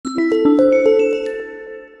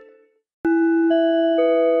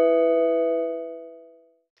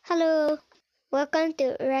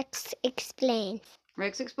to Rex Explains.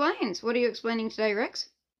 Rex Explains. What are you explaining today, Rex?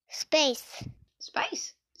 Space.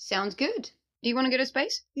 Space. Sounds good. Do you want to go to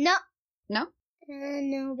space? No. No?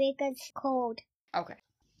 No, because it's cold. Okay.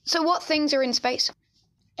 So what things are in space?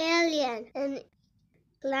 Alien and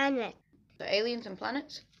planet. The aliens and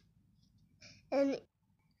planets? And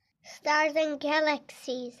stars and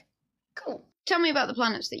galaxies. Cool. Tell me about the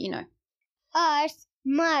planets that you know. Earth,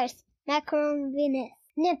 Mars, Macaron, Venus,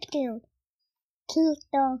 Neptune,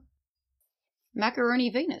 Pluto. Macaroni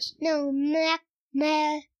Venus. No,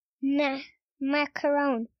 Macaron.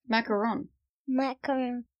 Macaron.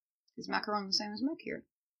 Macaron. Is macaron the same as Mercury?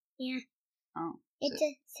 Yeah. Oh. It's So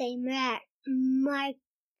the same.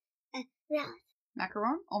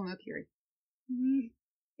 macaron or Mercury?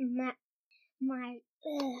 Mars.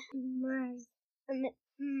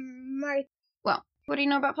 Well, what do you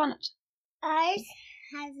know about planets? Earth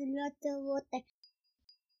has a lot of water.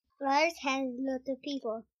 Earth has a lot of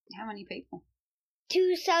people. How many people?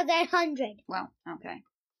 2,100. Well, okay.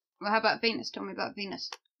 Well, how about Venus? Tell me about Venus.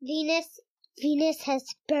 Venus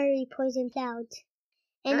has very poison clouds.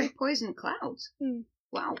 Very poison clouds? Mm.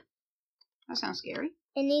 Wow. That sounds scary.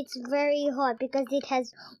 And it's very hot because it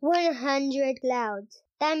has 100 clouds.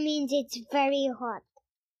 That means it's very hot.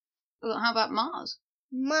 Well, how about Mars?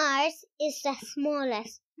 Mars is the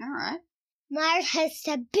smallest. All right. Mars has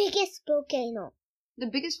the biggest volcano. The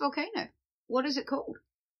biggest volcano. What is it called?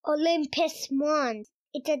 Olympus Mons.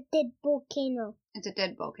 It's a dead volcano. It's a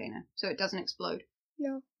dead volcano, so it doesn't explode.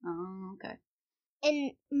 No. Oh, okay.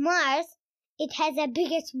 And Mars, it has the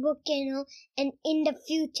biggest volcano, and in the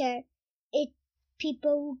future,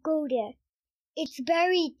 people will go there. It's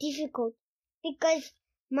very difficult because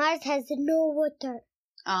Mars has no water.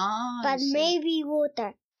 Ah, but maybe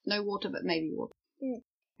water. No water, but maybe water. Mm.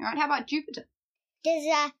 All right, how about Jupiter? There's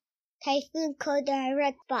a typhoon called the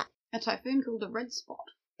Red Spot. A typhoon called the Red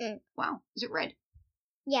Spot. Mm. Wow, is it red?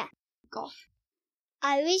 Yeah. Gosh.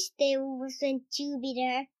 I wish there wasn't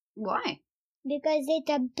Jupiter. Why? Because it's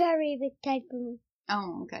a very big typhoon.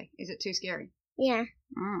 Oh, okay. Is it too scary? Yeah.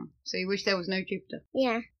 Oh, so you wish there was no Jupiter?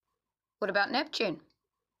 Yeah. What about Neptune?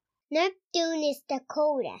 Neptune is the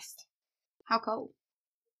coldest. How cold?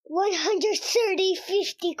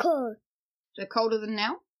 150 cold. So colder than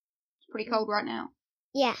now? It's pretty cold right now.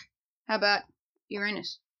 Yeah. How about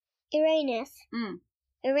Uranus? Uranus.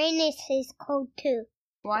 Uranus is cold too.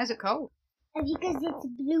 Why is it cold? Because it's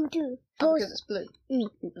blue too. Oh, because it's blue. Mm.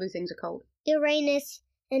 Blue things are cold. Uranus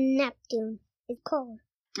and Neptune is cold.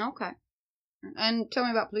 Okay. And tell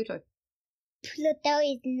me about Pluto. Pluto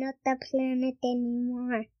is not a planet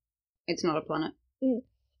anymore. It's not a planet. Mm.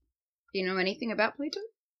 Do you know anything about Pluto?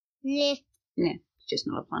 Nah. Nah, it's just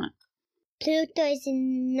not a planet. Pluto is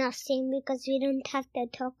nothing because we don't have to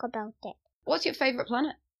talk about it. What's your favourite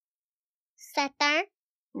planet? Saturn.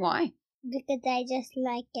 Why? Because I just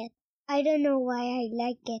like it. I don't know why I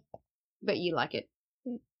like it. But you like it.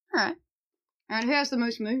 Mm. Alright. And who has the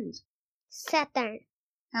most moons? Saturn.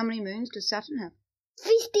 How many moons does Saturn have?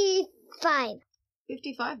 55.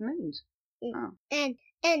 55 moons. Mm. Oh.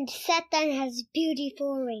 And Saturn has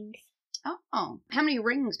beautiful rings. Oh. How many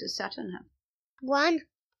rings does Saturn have? 1.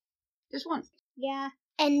 Just one. Yeah.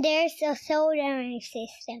 And there's a solar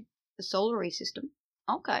system. The solar system?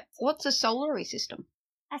 Okay. What's a solar system?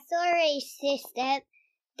 A solar system,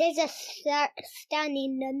 there's a sun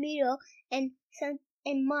in the middle and sun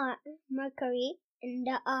and Mercury and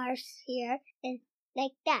the Earth here and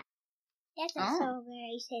like that. That's a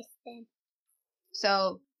solar system.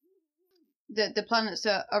 So the planets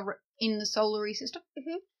are in the solar system?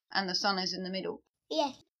 Mm-hmm. And the sun is in the middle?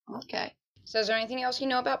 Yes. Okay. So is there anything else you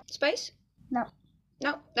know about space? No.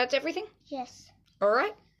 No? That's everything? Yes. All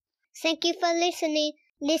right. Thank you for listening.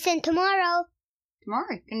 Listen tomorrow.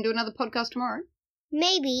 Tomorrow? Can do another podcast tomorrow?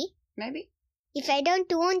 Maybe. Maybe. If I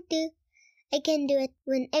don't want to, I can do it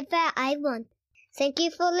whenever I want. Thank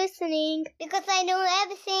you for listening. Because I know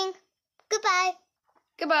everything. Goodbye.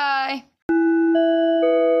 Goodbye.